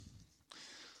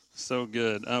So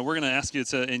good. We're going to ask you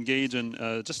to engage in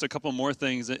just a couple more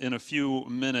things in a few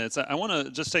minutes. I want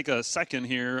to just take a second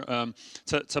here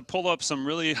to pull up some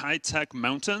really high-tech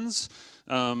mountains.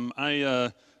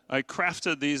 I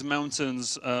crafted these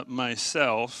mountains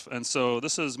myself, and so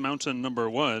this is mountain number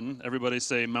one. Everybody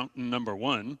say mountain number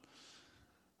one.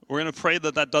 We're going to pray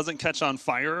that that doesn't catch on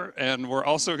fire, and we're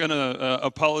also going to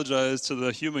apologize to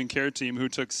the human care team who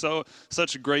took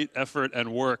such great effort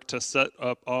and work to set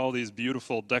up all these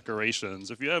beautiful decorations.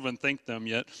 If you haven't thanked them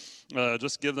yet,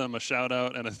 just give them a shout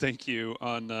out and a thank you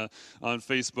on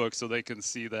Facebook so they can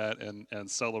see that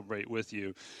and celebrate with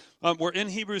you. We're in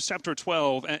Hebrews chapter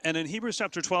 12, and in Hebrews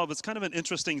chapter 12, it's kind of an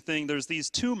interesting thing. There's these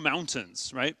two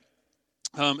mountains, right?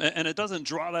 And it doesn't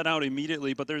draw that out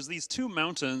immediately, but there's these two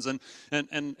mountains, and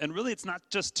really it's not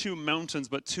just two mountains,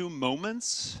 but two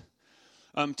moments.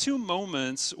 Two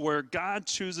moments where God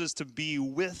chooses to be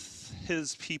with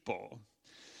his people.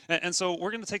 And so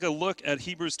we're going to take a look at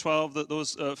Hebrews 12,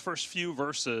 those first few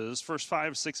verses, first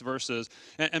 5-6 verses,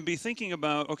 and be thinking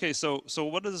about, okay, so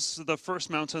what does the first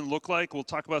mountain look like? We'll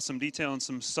talk about some detail and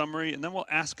some summary, and then we'll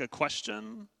ask a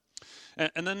question.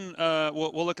 And then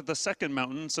we'll look at the second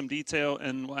mountain, some detail,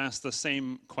 and we'll ask the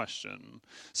same question.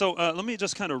 So let me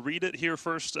just kind of read it here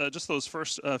first, just those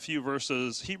first few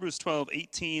verses. Hebrews 12,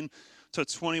 18 to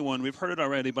 21. We've heard it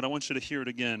already, but I want you to hear it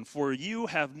again. For you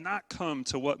have not come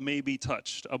to what may be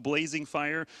touched, a blazing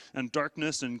fire and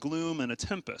darkness and gloom and a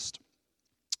tempest,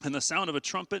 and the sound of a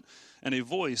trumpet and a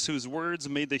voice whose words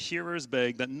made the hearers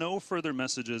beg that no further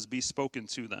messages be spoken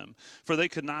to them, for they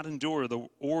could not endure the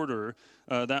order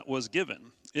that was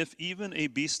given. If even a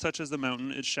beast touches the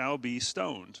mountain, it shall be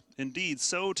stoned. Indeed,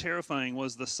 so terrifying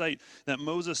was the sight that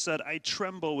Moses said, I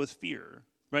tremble with fear.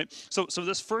 Right? So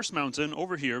this first mountain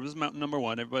over here, this is mountain number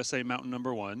one. Everybody say mountain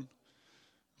number one.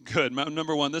 Good. Mountain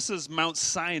number one. This is Mount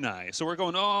Sinai. So we're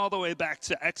going all the way back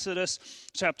to Exodus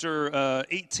chapter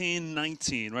 18,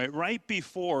 19, right? Right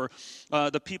before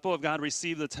the people of God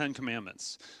received the Ten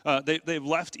Commandments. They've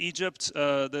left Egypt.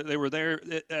 They were there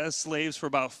as slaves for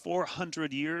about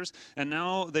 400 years. And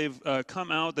now they've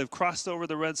come out. They've crossed over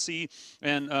the Red Sea.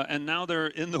 And now they're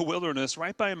in the wilderness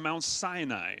right by Mount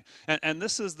Sinai. And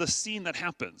this is the scene that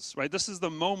happens, right? This is the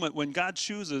moment when God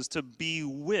chooses to be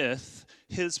with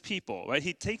his people, right?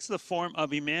 He takes the form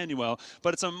of Emmanuel,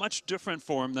 but it's a much different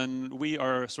form than we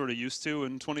are sort of used to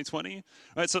in 2020,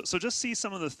 right? So just see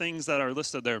some of the things that are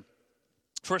listed there.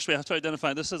 First, we have to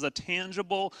identify this is a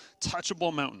tangible,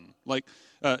 touchable mountain. Like,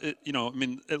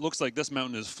 it looks like this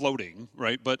mountain is floating,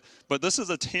 right? But this is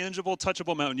a tangible,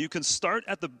 touchable mountain. You can start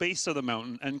at the base of the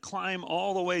mountain and climb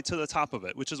all the way to the top of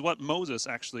it, which is what Moses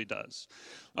actually does.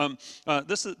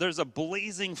 There's a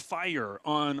blazing fire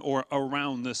on or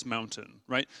around this mountain,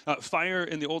 right? Fire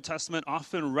in the Old Testament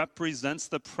often represents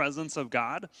the presence of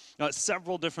God.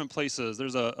 Several different places.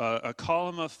 There's a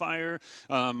column of fire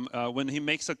when he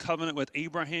makes a covenant with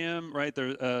Abraham, right?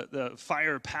 The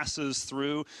fire passes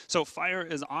through. So fire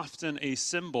is often a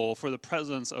symbol for the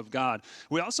presence of God.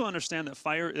 We also understand that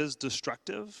fire is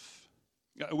destructive.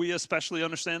 We especially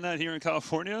understand that here in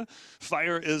California.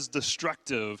 Fire is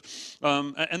destructive.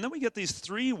 And then we get these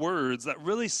three words that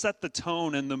really set the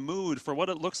tone and the mood for what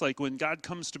it looks like when God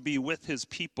comes to be with his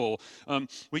people.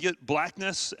 We get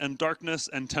blackness and darkness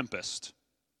and tempest.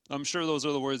 I'm sure those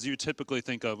are the words you typically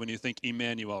think of when you think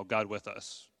Emmanuel, God with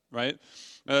us, right?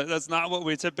 That's not what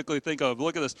we typically think of.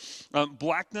 Look at this.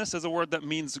 Blackness is a word that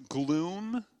means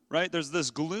gloom. Right? There's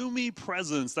this gloomy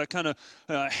presence that kind of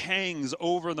hangs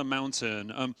over the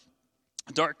mountain.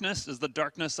 Darkness is the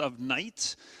darkness of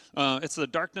night. It's the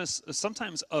darkness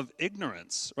sometimes of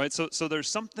ignorance, right? So there's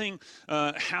something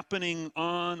happening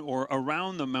on or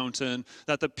around the mountain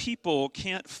that the people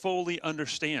can't fully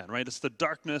understand, right? It's the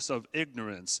darkness of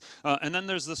ignorance. And then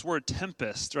there's this word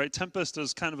tempest, right? Tempest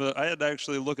is kind of I had to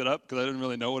actually look it up because I didn't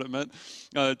really know what it meant.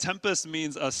 Tempest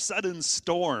means a sudden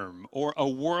storm or a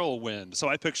whirlwind. So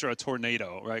I picture a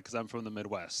tornado, right? Because I'm from the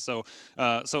Midwest. So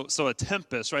a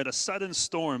tempest, right? A sudden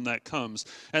storm that comes.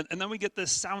 And then we get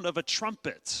this sound of a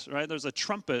trumpet. Right, there's a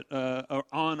trumpet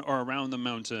on or around the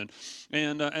mountain,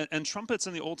 and trumpets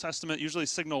in the Old Testament usually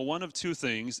signal one of two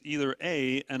things: either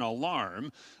A, an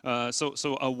alarm,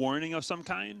 so a warning of some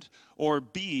kind, or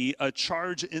B, a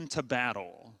charge into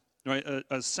battle. Right,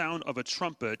 a sound of a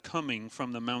trumpet coming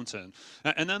from the mountain,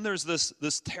 and then there's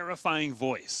this terrifying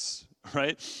voice.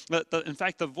 Right, in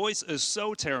fact, the voice is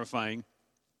so terrifying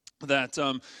that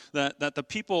the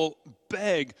people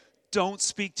beg, don't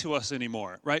speak to us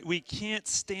anymore, right? We can't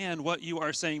stand what you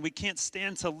are saying. We can't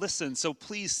stand to listen, so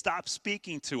please stop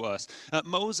speaking to us.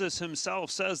 Moses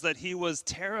himself says that he was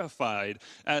terrified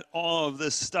at all of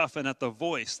this stuff and at the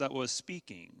voice that was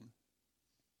speaking.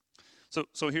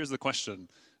 So here's the question.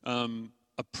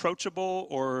 Approachable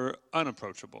or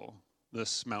unapproachable,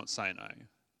 this Mount Sinai?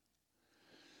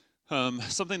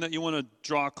 Something that you want to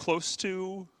draw close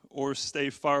to or stay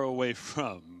far away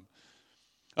from?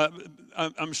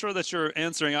 I'm sure that you're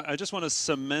answering. I just want to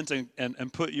cement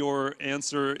and put your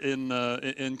answer in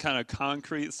kind of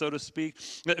concrete, so to speak.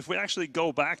 If we actually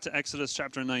go back to Exodus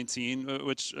chapter 19,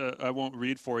 which I won't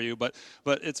read for you, but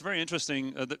it's very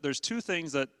interesting. There's two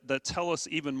things that tell us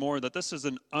even more that this is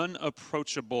an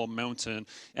unapproachable mountain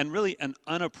and really an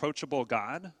unapproachable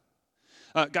God.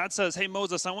 God says, hey,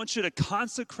 Moses, I want you to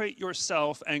consecrate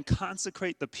yourself and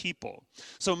consecrate the people.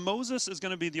 So Moses is going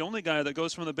to be the only guy that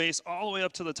goes from the base all the way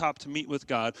up to the top to meet with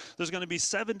God. There's going to be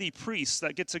 70 priests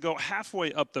that get to go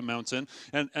halfway up the mountain,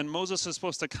 and Moses is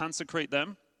supposed to consecrate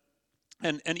them.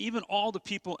 And even all the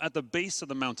people at the base of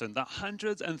the mountain, the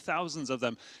hundreds and thousands of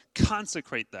them,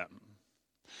 consecrate them.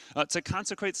 To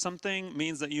consecrate something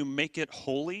means that you make it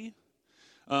holy.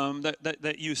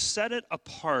 That you set it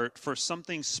apart for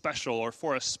something special or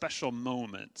for a special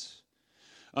moment.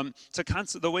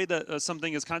 The way that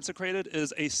something is consecrated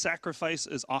is a sacrifice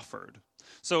is offered.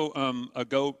 So a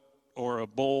goat or a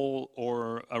bull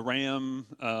or a ram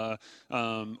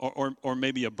or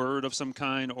maybe a bird of some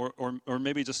kind or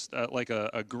maybe just like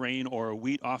a grain or a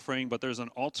wheat offering, but there's an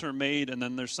altar made and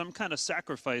then there's some kind of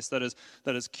sacrifice that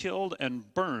is killed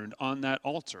and burned on that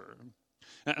altar.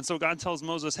 And so God tells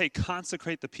Moses, hey,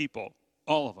 consecrate the people,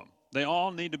 all of them. They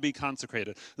all need to be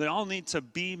consecrated. They all need to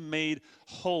be made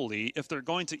holy if they're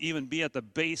going to even be at the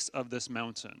base of this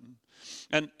mountain.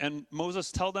 And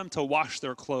Moses tell them to wash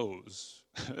their clothes.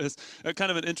 It's kind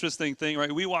of an interesting thing,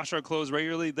 right? We wash our clothes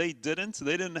regularly. They didn't.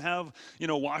 They didn't have,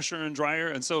 washer and dryer.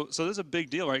 And so this is a big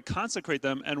deal, right? Consecrate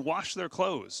them and wash their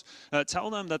clothes.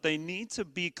 Tell them that they need to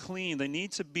be clean. They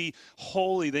need to be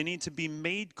holy. They need to be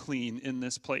made clean in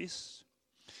this place.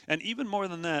 And even more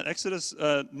than that, Exodus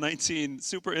 19,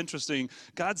 super interesting.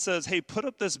 God says, hey, put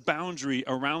up this boundary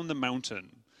around the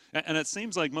mountain. And it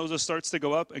seems like Moses starts to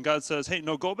go up, and God says, hey,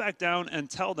 no, go back down and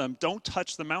tell them, don't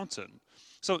touch the mountain.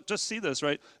 So just see this,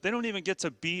 right? They don't even get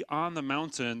to be on the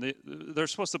mountain. They're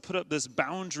supposed to put up this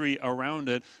boundary around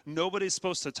it. Nobody's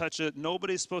supposed to touch it.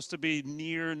 Nobody's supposed to be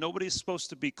near. Nobody's supposed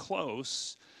to be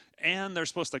close. And they're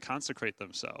supposed to consecrate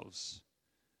themselves.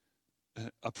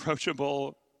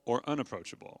 Approachable or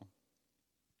unapproachable.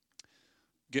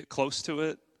 Get close to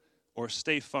it or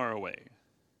stay far away.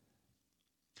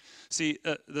 See,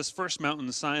 this first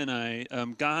mountain, Sinai,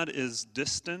 God is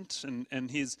distant and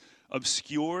he's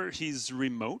obscure. He's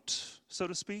remote, so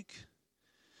to speak.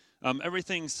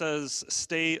 Everything says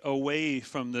stay away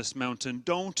from this mountain.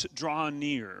 Don't draw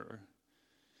near.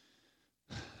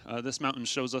 This mountain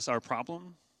shows us our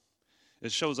problem.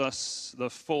 It shows us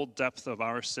the full depth of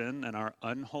our sin and our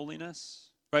unholiness.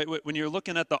 Right? When you're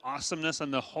looking at the awesomeness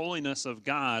and the holiness of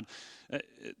God,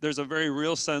 there's a very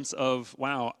real sense of,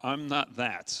 wow, I'm not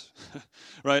that.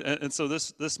 Right? And so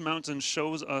this mountain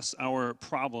shows us our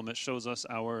problem. It shows us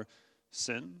our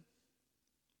sin.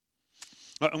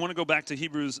 I want to go back to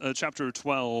Hebrews chapter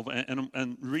 12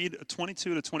 and read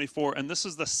 22 to 24. And this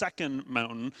is the second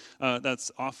mountain that's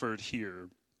offered here.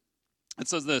 It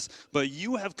says this, but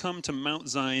you have come to Mount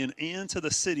Zion and to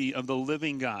the city of the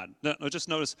living God. Now, just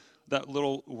notice that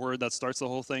little word that starts the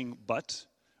whole thing, but,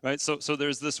 right? So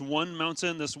there's this one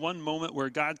mountain, this one moment where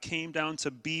God came down to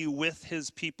be with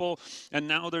his people, and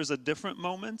now there's a different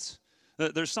moment.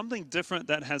 There's something different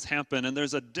that has happened, and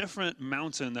there's a different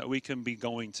mountain that we can be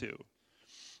going to.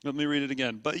 Let me read it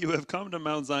again. But you have come to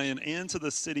Mount Zion and to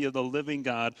the city of the living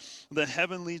God, the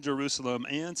heavenly Jerusalem,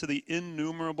 and to the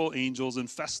innumerable angels in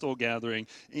festal gathering,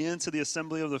 and to the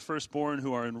assembly of the firstborn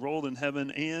who are enrolled in heaven,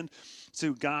 and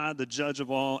to God, the judge of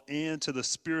all, and to the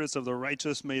spirits of the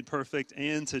righteous made perfect,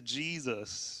 and to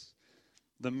Jesus,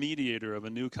 the mediator of a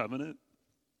new covenant,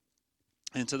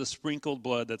 and to the sprinkled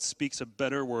blood that speaks a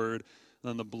better word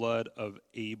than the blood of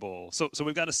Abel. So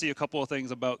we've got to see a couple of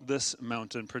things about this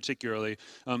mountain particularly.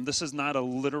 This is not a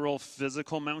literal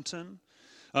physical mountain.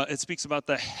 It speaks about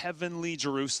the heavenly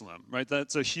Jerusalem, right?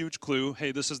 That's a huge clue.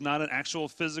 Hey, this is not an actual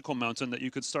physical mountain that you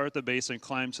could start at the base and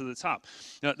climb to the top.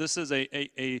 Now, this is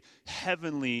a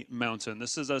heavenly mountain.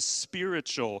 This is a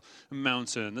spiritual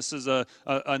mountain. This is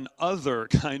an other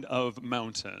kind of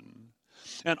mountain.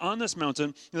 And on this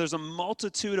mountain, there's a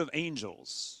multitude of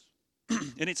angels.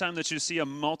 Anytime that you see a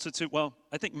multitude, well,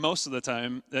 I think most of the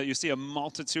time that you see a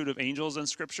multitude of angels in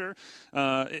Scripture,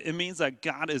 it means that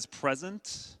God is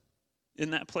present in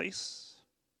that place,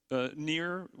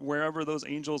 near wherever those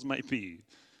angels might be.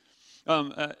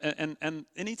 And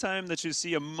anytime that you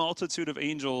see a multitude of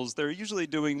angels, they're usually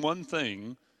doing one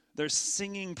thing. They're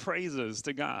singing praises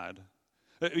to God.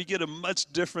 We get a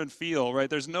much different feel, right?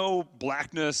 There's no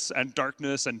blackness and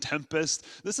darkness and tempest.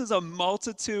 This is a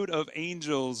multitude of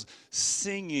angels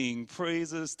singing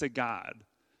praises to God.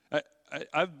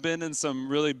 I've been in some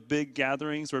really big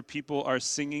gatherings where people are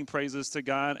singing praises to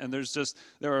God, and there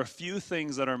are a few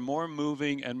things that are more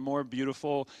moving and more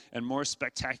beautiful and more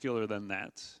spectacular than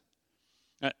that.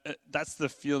 That's the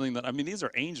feeling that, these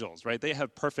are angels, right? They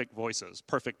have perfect voices,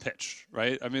 perfect pitch,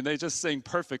 right? They just sing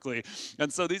perfectly.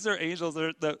 And so these are angels,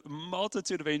 the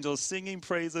multitude of angels singing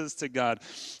praises to God.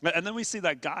 And then we see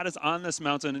that God is on this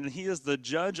mountain, and he is the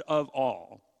judge of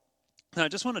all. And I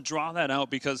just want to draw that out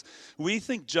because we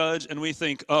think judge and we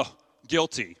think, oh,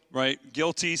 guilty, right?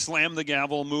 Guilty, slam the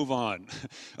gavel, move on.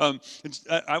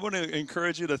 I want to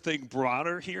encourage you to think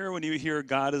broader here when you hear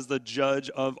God is the judge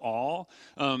of all.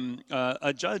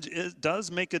 A judge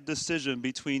does make a decision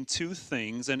between two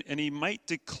things, and he might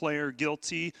declare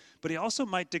guilty, but he also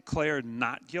might declare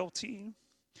not guilty.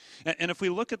 And if we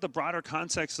look at the broader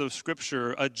context of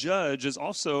Scripture, a judge is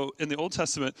also, in the Old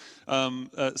Testament,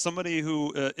 somebody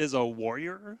who is a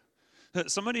warrior,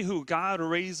 somebody who God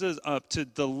raises up to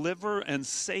deliver and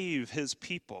save his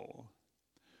people.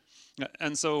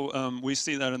 And so we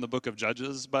see that in the book of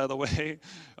Judges, by the way.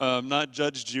 Not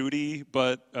Judge Judy,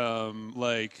 but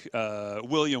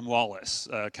William Wallace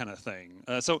kind of thing.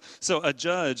 So a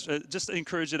judge, just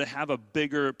encourage you to have a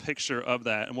bigger picture of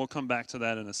that, and we'll come back to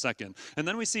that in a second. And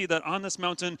then we see that on this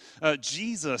mountain,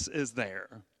 Jesus is there.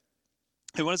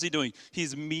 And what is he doing?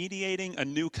 He's mediating a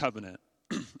new covenant.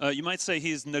 You might say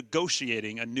he's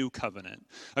negotiating a new covenant.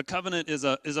 A covenant is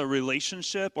a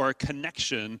relationship or a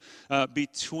connection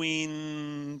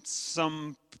between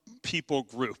some people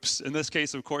groups. In this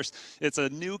case, of course, it's a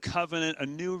new covenant, a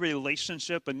new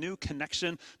relationship, a new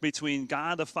connection between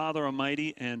God the Father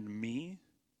Almighty and me,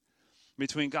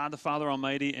 between God the Father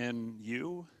Almighty and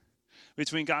you,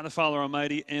 between God the Father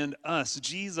Almighty and us.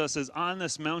 Jesus is on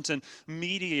this mountain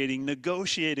mediating,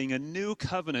 negotiating a new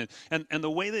covenant. And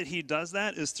the way that he does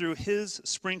that is through his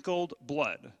sprinkled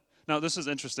blood. Now, this is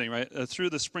interesting, right?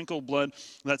 Through the sprinkled blood,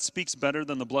 that speaks better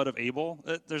than the blood of Abel.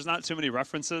 There's not too many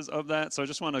references of that, so I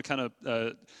just want to kind of,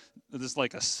 this is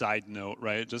like a side note,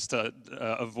 right? Just to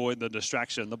avoid the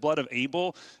distraction. The blood of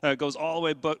Abel goes all the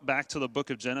way back to the book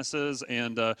of Genesis,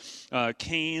 and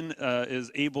Cain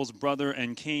is Abel's brother,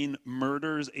 and Cain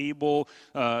murders Abel.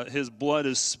 His blood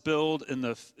is spilled in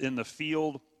the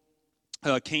field.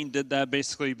 Cain did that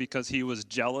basically because he was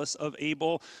jealous of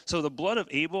Abel. So the blood of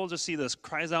Abel, just see this,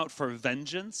 cries out for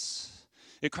vengeance.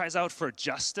 It cries out for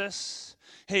justice.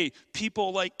 Hey,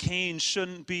 people like Cain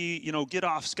shouldn't be, get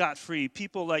off scot-free.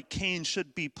 People like Cain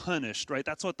should be punished, right?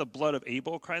 That's what the blood of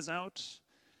Abel cries out.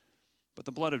 But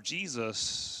the blood of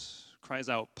Jesus cries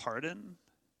out pardon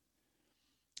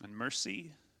and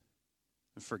mercy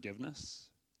and forgiveness.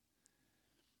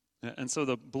 And so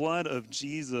the blood of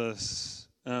Jesus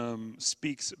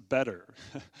speaks better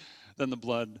than the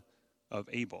blood of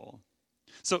Abel.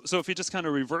 So if you just kind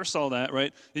of reverse all that,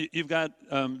 right, you've got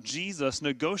Jesus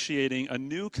negotiating a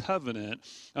new covenant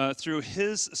through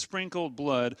his sprinkled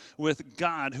blood with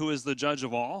God, who is the judge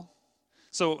of all.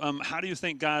 So how do you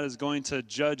think God is going to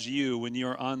judge you when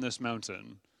you're on this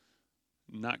mountain?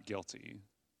 Not guilty.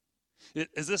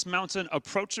 Is this mountain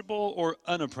approachable or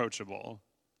unapproachable?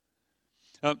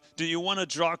 Do you want to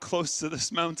draw close to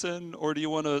this mountain, or do you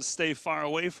want to stay far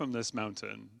away from this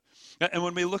mountain? And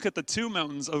when we look at the two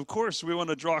mountains, of course, we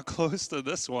want to draw close to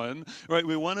this one, right?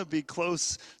 We want to be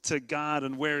close to God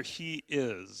and where he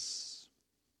is.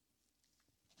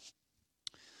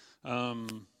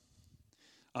 On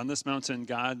this mountain,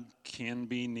 God can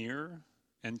be near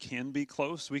and can be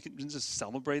close. We can just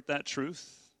celebrate that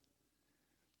truth.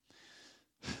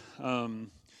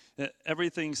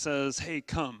 Everything says, hey,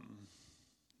 come.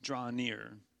 Draw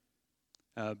near,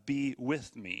 be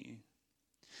with me.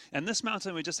 And this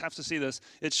mountain, we just have to see this,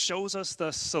 it shows us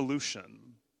the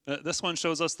solution. This one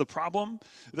shows us the problem.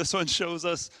 This one shows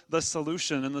us the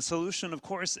solution. And the solution, of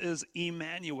course, is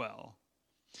Emmanuel.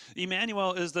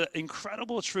 Emmanuel is the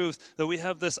incredible truth that we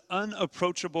have this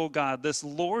unapproachable God, this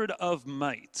Lord of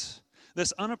might,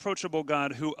 this unapproachable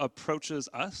God who approaches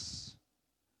us.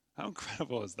 How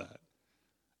incredible is that?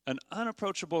 An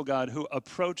unapproachable God who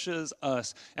approaches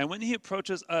us. And when he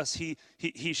approaches us, he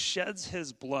sheds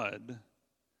his blood.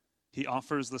 He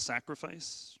offers the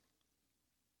sacrifice.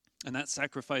 And that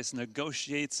sacrifice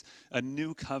negotiates a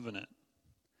new covenant.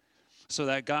 So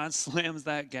that God slams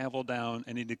that gavel down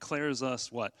and he declares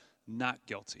us what? Not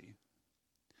guilty.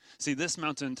 See, this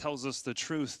mountain tells us the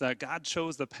truth that God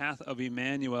chose the path of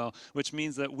Emmanuel, which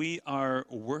means that we are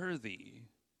worthy,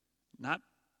 not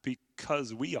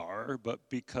because we are, but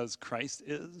because Christ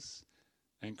is.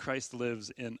 and Christ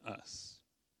lives in us.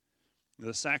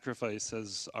 The sacrifice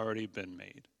has already been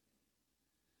made.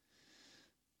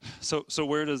 So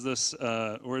where does this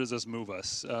move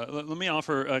us? Let me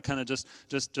offer kind of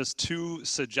just two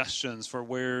suggestions for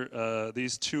where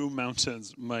these two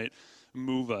mountains might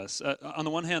move us. On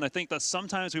the one hand, I think that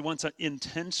sometimes we want to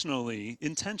intentionally,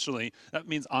 that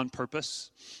means on purpose,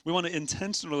 we want to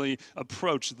intentionally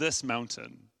approach this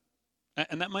mountain.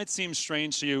 And that might seem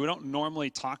strange to you. We don't normally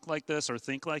talk like this or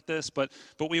think like this, but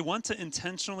we want to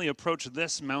intentionally approach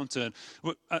this mountain.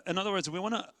 In other words, we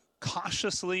want to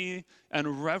cautiously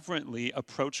and reverently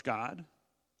approach God.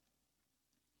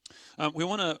 We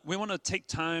want to take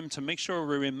time to make sure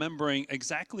we're remembering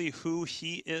exactly who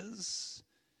He is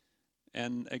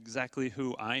and exactly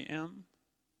who I am.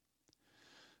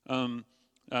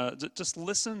 Just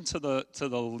listen to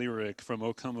the lyric from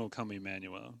O Come,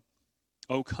 Emmanuel.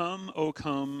 O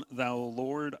come, thou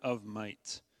Lord of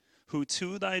might, who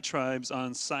to thy tribes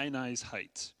on Sinai's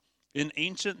height in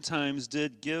ancient times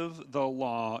did give the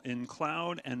law in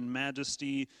cloud and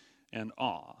majesty and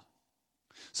awe.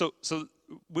 So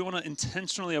we want to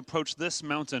intentionally approach this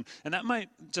mountain, and that might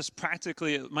just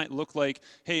practically, it might look like,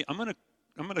 hey, I'm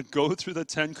gonna go through the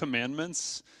 10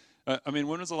 Commandments. When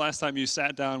was the last time you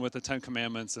sat down with the 10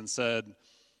 Commandments and said,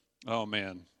 oh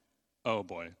man, oh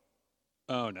boy,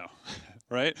 oh no,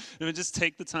 right? Just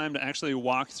take the time to actually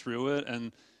walk through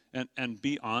it and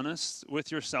be honest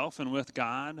with yourself and with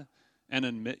God and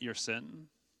admit your sin.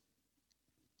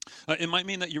 It might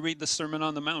mean that you read the Sermon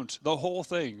on the Mount, the whole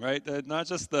thing, right? Not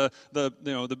just the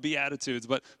Beatitudes,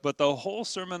 but the whole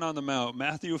Sermon on the Mount,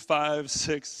 Matthew 5,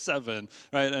 6, 7,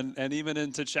 right? And even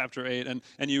into chapter 8.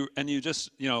 And you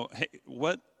just, hey,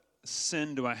 what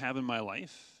sin do I have in my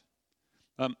life?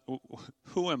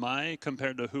 Who am I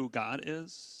compared to who God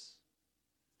is?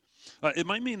 It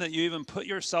might mean that you even put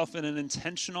yourself in an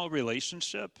intentional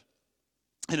relationship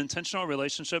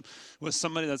with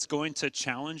somebody that's going to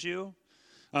challenge you.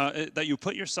 That you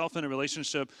put yourself in a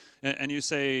relationship and you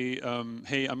say,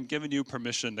 hey, I'm giving you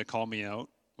permission to call me out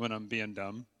when I'm being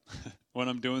dumb, when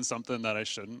I'm doing something that I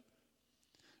shouldn't.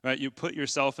 Right? You put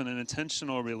yourself in an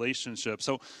intentional relationship.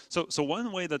 So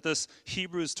one way that this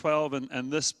Hebrews 12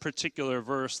 and this particular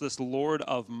verse, this Lord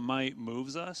of might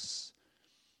moves us,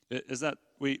 is that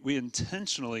we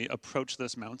intentionally approach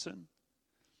this mountain.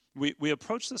 We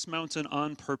approach this mountain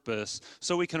on purpose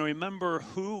so we can remember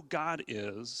who God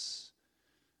is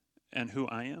and who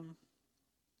I am.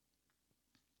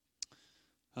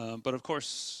 But of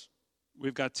course,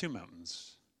 we've got two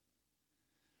mountains.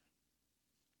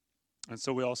 And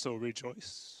so we also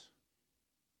rejoice.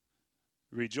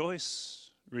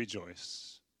 Rejoice,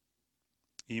 rejoice.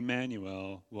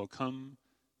 Emmanuel will come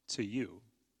to you,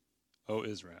 O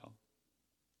Israel.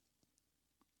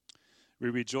 We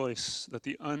rejoice that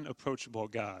the unapproachable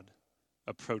God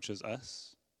approaches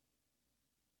us.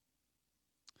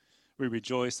 We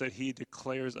rejoice that He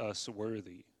declares us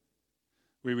worthy.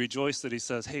 We rejoice that He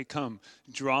says, hey, come,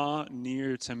 draw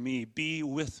near to me, be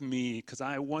with me, because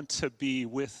I want to be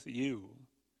with you.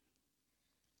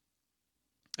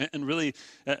 And really,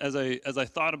 as I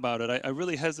thought about it, I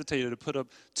really hesitated to put up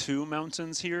two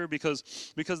mountains here because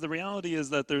the reality is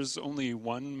that there's only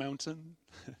one mountain.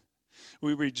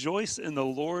 We rejoice in the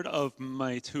Lord of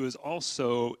might, who is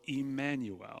also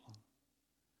Emmanuel.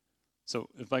 So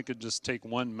if I could just take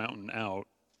one mountain out,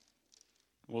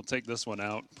 we'll take this one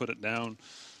out, put it down.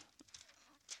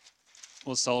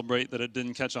 We'll celebrate that it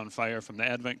didn't catch on fire from the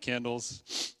Advent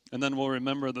candles. And then we'll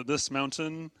remember that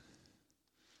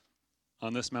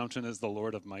on this mountain is the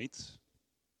Lord of might.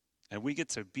 And we get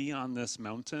to be on this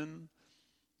mountain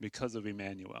because of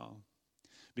Emmanuel.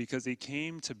 Because He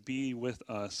came to be with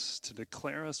us, to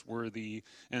declare us worthy,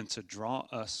 and to draw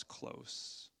us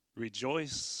close.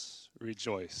 Rejoice,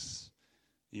 rejoice.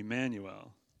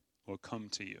 Emmanuel will come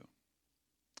to you.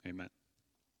 Amen.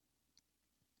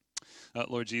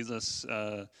 Lord Jesus,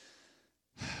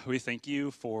 we thank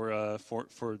you for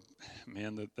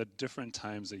the different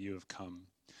times that you have come.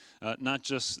 Not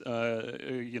just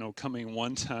coming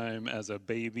one time as a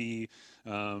baby,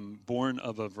 born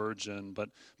of a virgin, but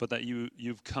that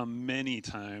you've come many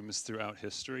times throughout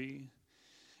history,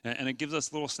 and it gives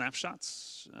us little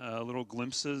snapshots, little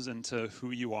glimpses into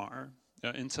who you are,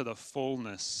 into the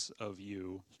fullness of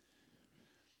you.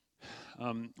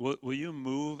 Will you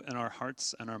move in our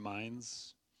hearts and our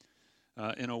minds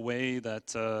in a way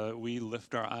that we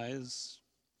lift our eyes?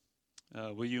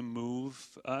 Will you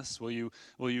move us? Will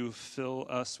you fill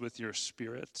us with your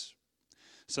Spirit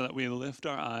so that we lift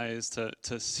our eyes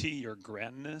to see your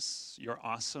grandness, your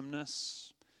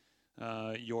awesomeness,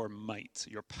 your might,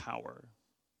 your power?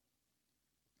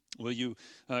 Will you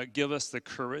give us the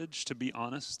courage to be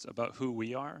honest about who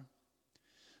we are,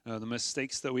 the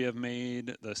mistakes that we have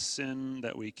made, the sin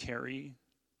that we carry?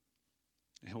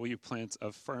 And will you plant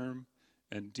a firm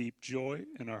and deep joy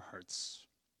in our hearts?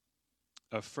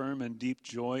 A firm and deep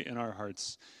joy in our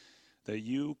hearts that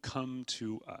you come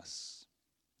to us,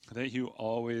 that you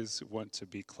always want to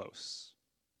be close,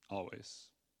 always,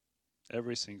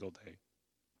 every single day.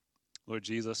 Lord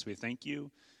Jesus, we thank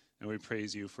you and we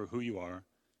praise you for who you are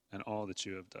and all that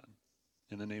you have done.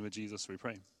 In the name of Jesus we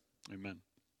pray. Amen.